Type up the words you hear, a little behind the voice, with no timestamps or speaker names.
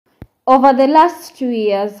Over the last 2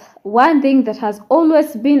 years, one thing that has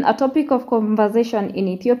always been a topic of conversation in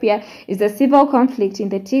Ethiopia is the civil conflict in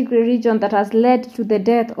the Tigray region that has led to the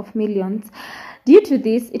death of millions. Due to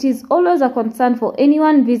this, it is always a concern for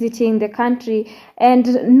anyone visiting the country and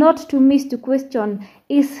not to miss to question,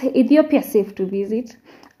 is Ethiopia safe to visit?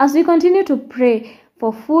 As we continue to pray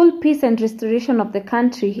for full peace and restoration of the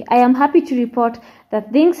country, I am happy to report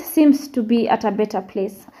that things seem to be at a better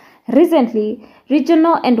place. Recently,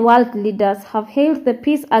 regional and world leaders have hailed the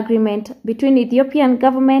peace agreement between Ethiopian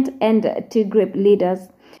government and Tigray leaders.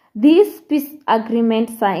 This peace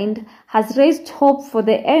agreement signed has raised hope for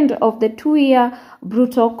the end of the 2-year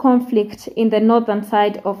brutal conflict in the northern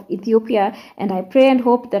side of Ethiopia, and I pray and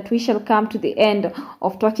hope that we shall come to the end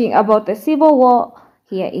of talking about the civil war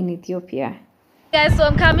here in Ethiopia. Guys, so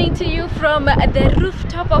I'm coming to you from the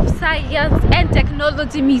rooftop of Science and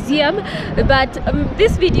Technology Museum, but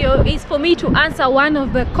this video is for me to answer one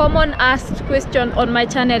of the common asked questions on my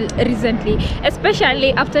channel recently,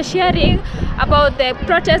 especially after sharing about the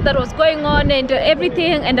protest that was going on and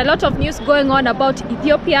everything, and a lot of news going on about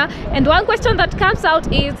Ethiopia. And one question that comes out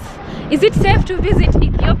is it safe to visit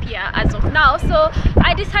Ethiopia as of now? So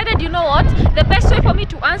I decided, you know what, the best way for me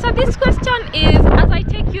to answer this question is as I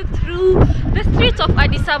take you through the streets of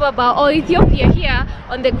Addis Ababa or Ethiopia here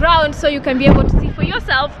on the ground, so you can be able to see for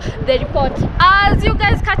yourself the report. As you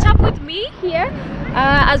guys catch up with me here,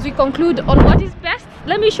 as we conclude on what is best,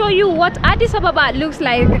 let me show you what Addis Ababa looks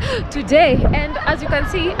like today. And as you can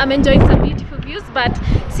see, I'm enjoying some beautiful views, but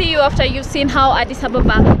see you after you've seen how Addis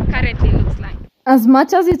Ababa currently looks like. As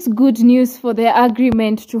much as it's good news for the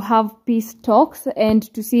agreement to have peace talks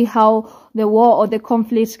and to see how the war or the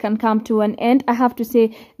conflict can come to an end, I have to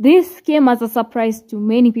say this came as a surprise to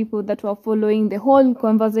many people that were following the whole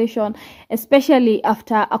conversation, especially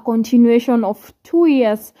after a continuation of 2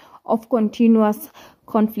 years of continuous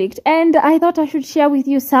conflict. And I thought I should share with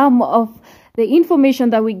you some of the information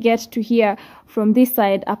that we get to hear from this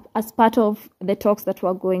side as part of the talks that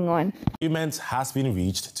were going on. Agreement has been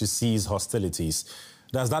reached to cease hostilities.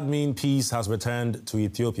 Does that mean peace has returned to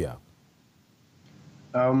Ethiopia?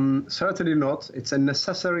 Certainly not. It's a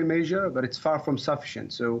necessary measure, but it's far from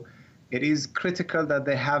sufficient. So it is critical that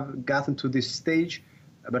they have gotten to this stage,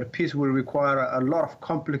 but peace will require a lot of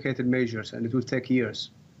complicated measures, and it will take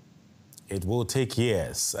years. It will take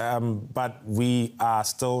years, but we are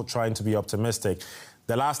still trying to be optimistic.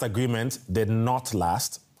 The last agreement did not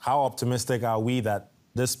last. How optimistic are we that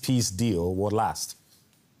this peace deal will last?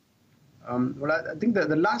 Well, I think that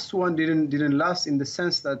the last one didn't last in the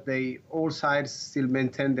sense that all sides still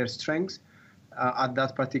maintained their strengths at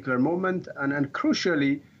that particular moment, and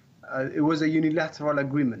crucially, it was a unilateral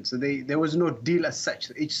agreement. So there was no deal as such.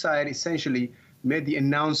 Each side essentially made the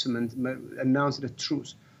announced the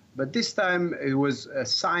truce. But this time it was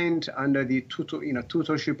signed under the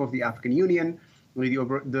tutorship of the African Union, with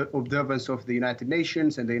the observance of the United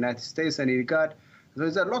Nations and the United States and IGAD.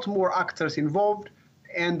 There's a lot more actors involved,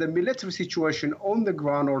 and the military situation on the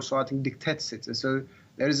ground also, I think, dictates it. And so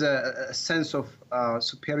there is a sense of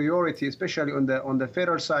superiority, especially on the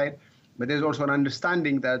federal side. But there's also an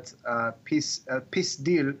understanding that peace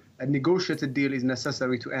deal, a negotiated deal, is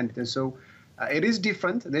necessary to end it. And so it is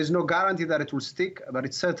different. There's no guarantee that it will stick, but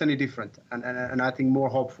it's certainly different and I think more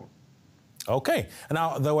hopeful. Okay.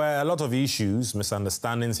 Now, there were a lot of issues,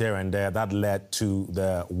 misunderstandings here and there that led to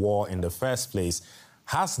the war in the first place.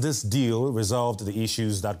 Has this deal resolved the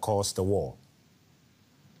issues that caused the war?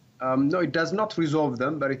 No, it does not resolve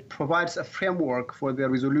them, but it provides a framework for their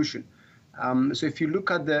resolution. So if you look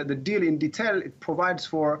at the deal in detail, it provides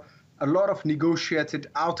for a lot of negotiated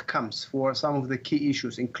outcomes for some of the key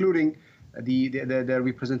issues, including the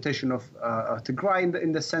representation of Tigray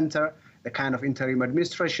in the center, the kind of interim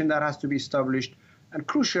administration that has to be established, and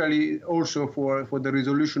crucially also for the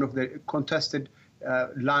resolution of the contested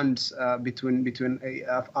lands between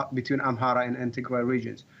Amhara and Tigray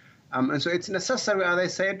regions. And so it's necessary, as I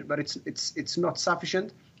said, but it's not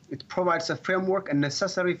sufficient. It provides a framework, a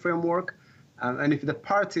necessary framework, and if the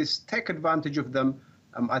parties take advantage of them,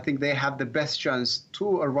 I think they have the best chance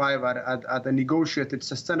to arrive at a negotiated,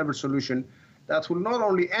 sustainable solution that will not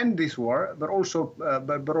only end this war, but also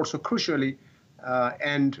crucially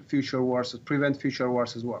end future wars, prevent future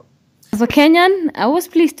wars as well. As a Kenyan, I was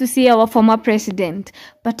pleased to see our former president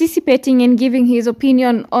participating and giving his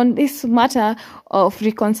opinion on this matter of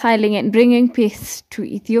reconciling and bringing peace to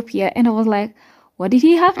Ethiopia, and I was like, what did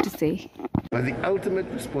he have to say? But the ultimate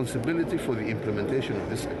responsibility for the implementation of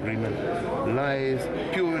this agreement lies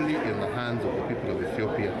purely in the hands of the people of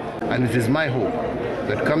Ethiopia. And it is my hope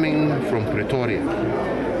that coming from Pretoria,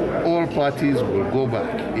 all parties will go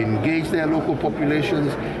back, engage their local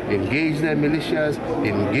populations, engage their militias,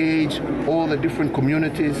 engage all the different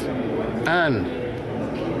communities, and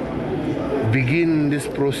begin this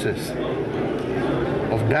process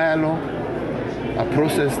of dialogue, a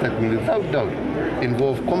process that will without doubt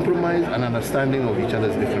involve compromise and understanding of each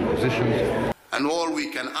other's different positions. And all we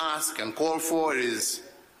can ask and call for is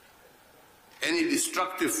any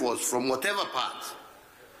destructive force from whatever part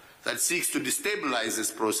that seeks to destabilize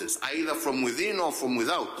this process, either from within or from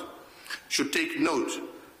without, should take note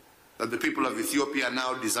that the people of Ethiopia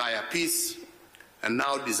now desire peace and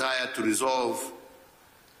now desire to resolve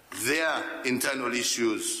their internal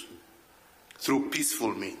issues through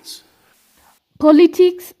peaceful means.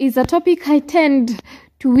 Politics is a topic I tend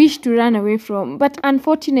to wish to run away from, but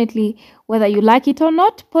unfortunately, whether you like it or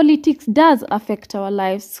not, politics does affect our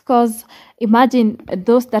lives. Because imagine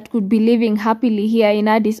those that could be living happily here in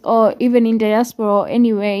Addis or even in diaspora or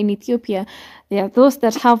anywhere in Ethiopia. There are those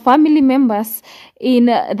that have family members in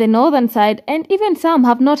the northern side, and even some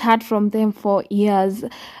have not heard from them for years,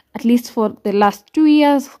 at least for the last 2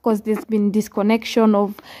 years, because there's been disconnection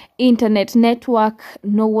of internet network,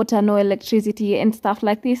 no water, no electricity and stuff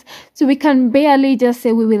like this. So we can barely just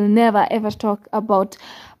say we will never ever talk about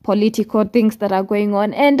political things that are going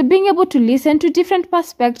on. And being able to listen to different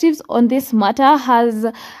perspectives on this matter has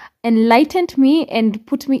enlightened me and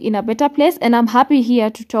put me in a better place, and I'm happy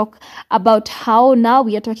here to talk about how now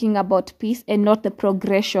we are talking about peace and not the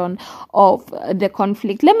progression of the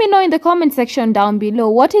conflict. Let me know in the comment section down below,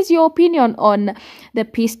 what is your opinion on the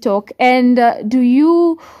peace talk, and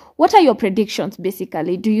what are your predictions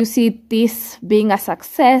basically? Do you see this being a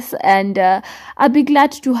success? And I'll be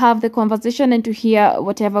glad to have the conversation and to hear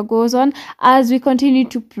whatever goes on as we continue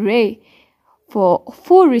to pray for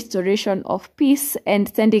full restoration of peace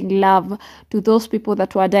and sending love to those people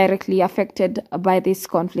that were directly affected by this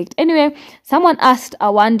conflict. Anyway, someone asked a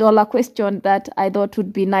 $1 question that I thought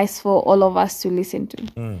would be nice for all of us to listen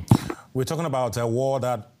to. We're talking about a war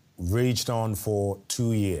that raged on for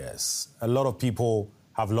 2 years. A lot of people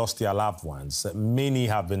have lost their loved ones. Many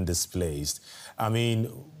have been displaced. I mean,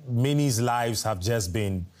 many's lives have just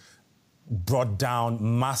been brought down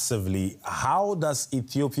massively. How does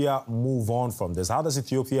Ethiopia move on from this? How does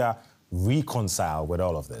Ethiopia reconcile with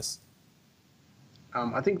all of this?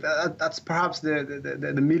 I think that's perhaps the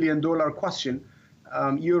 $1 million question.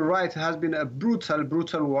 You're right, it has been a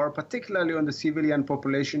brutal war, particularly on the civilian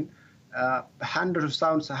population. Hundreds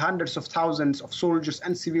of thousands of soldiers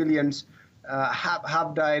and civilians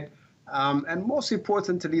have died. And most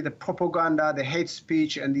importantly, the propaganda, the hate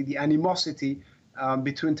speech, and the animosity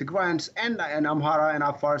between Tigrayans and Amhara and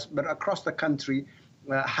Afars, but across the country,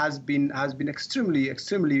 has been extremely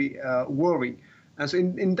worrying. And so,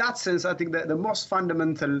 in that sense, I think that the most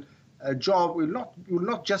fundamental job will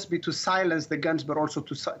not just be to silence the guns, but also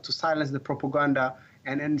to silence the propaganda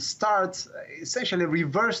and start essentially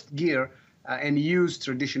reversed gear and use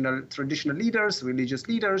traditional leaders, religious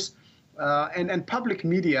leaders, and public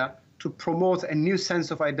media to promote a new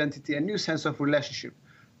sense of identity, a new sense of relationship.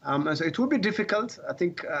 And so it will be difficult. I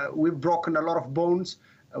think we've broken a lot of bones,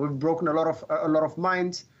 we've broken a lot of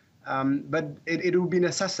minds, but it will be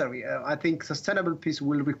necessary. I think sustainable peace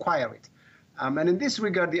will require it. And in this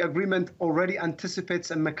regard, the agreement already anticipates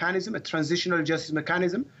a mechanism, a transitional justice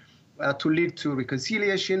mechanism, to lead to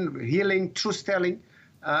reconciliation, healing, truth-telling,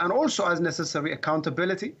 and also as necessary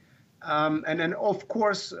accountability, and of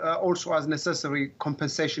course also as necessary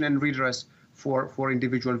compensation and redress for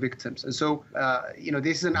individual victims. And so,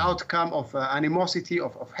 this is an outcome of animosity,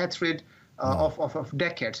 of hatred, of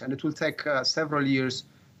decades, and it will take several years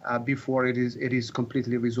before it is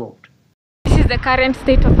completely resolved. This is the current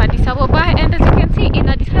state of Addis Ababa, and as you can see, in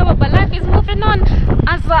Addis Ababa, life is moving on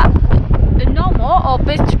as normal, or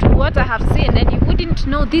based to what I have seen. And you wouldn't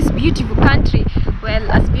know this beautiful country,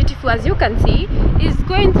 well, as beautiful as you can see, is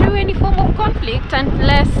going through any form of conflict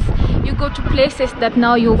unless you go to places that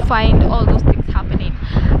now you'll find all those things happening.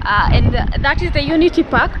 And that is the Unity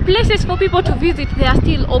Park. Places for people to visit, they are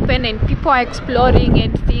still open and people are exploring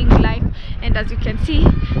and seeing life. And as you can see,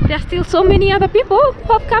 there are still so many other people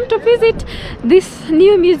who have come to visit this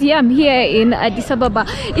new museum here in Addis Ababa.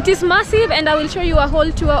 It is massive, and I will show you a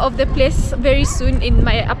whole tour of the place very soon in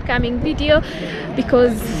my upcoming video,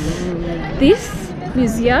 because this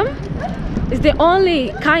museum is the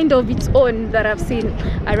only kind of its own that I've seen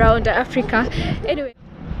around Africa. Anyway,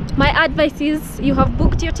 my advice is, you have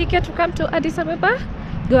booked your ticket to come to Addis Ababa,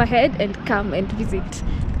 go ahead and come and visit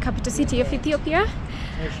the capital city of Ethiopia.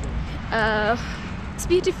 It's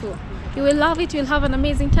beautiful. You will love it. You'll have an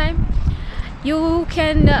amazing time. You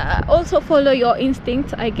can also follow your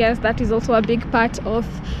instincts. I guess that is also a big part of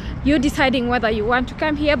you're deciding whether you want to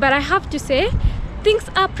come here. But I have to say, things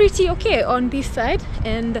are pretty okay on this side,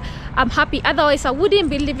 and I'm happy. Otherwise, I wouldn't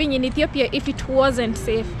be living in Ethiopia if it wasn't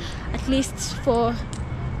safe, at least for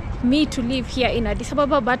me to live here in Addis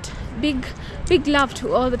Ababa. But big love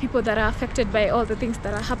to all the people that are affected by all the things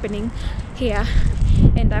that are happening here,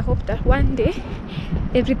 and I hope that one day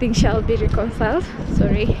everything shall be reconciled.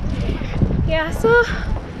 Sorry. Yeah, so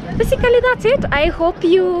basically that's it. I hope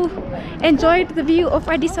you enjoyed the view of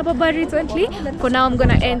Addis Ababa recently. For now, I'm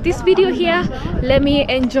gonna end this video here. Let me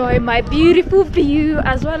enjoy my beautiful view,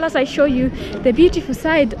 as well as I show you the beautiful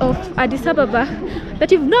side of Addis Ababa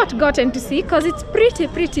that you've not gotten to see, because it's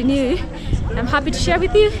pretty new. I'm happy to share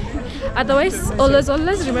with you. Otherwise,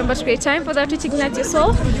 always remember to create time for that which ignites your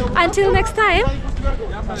soul. Until next time,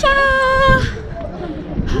 ciao.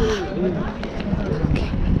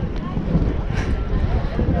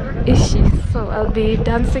 So I'll be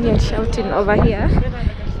dancing and shouting over here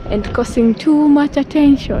and causing too much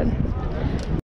attention.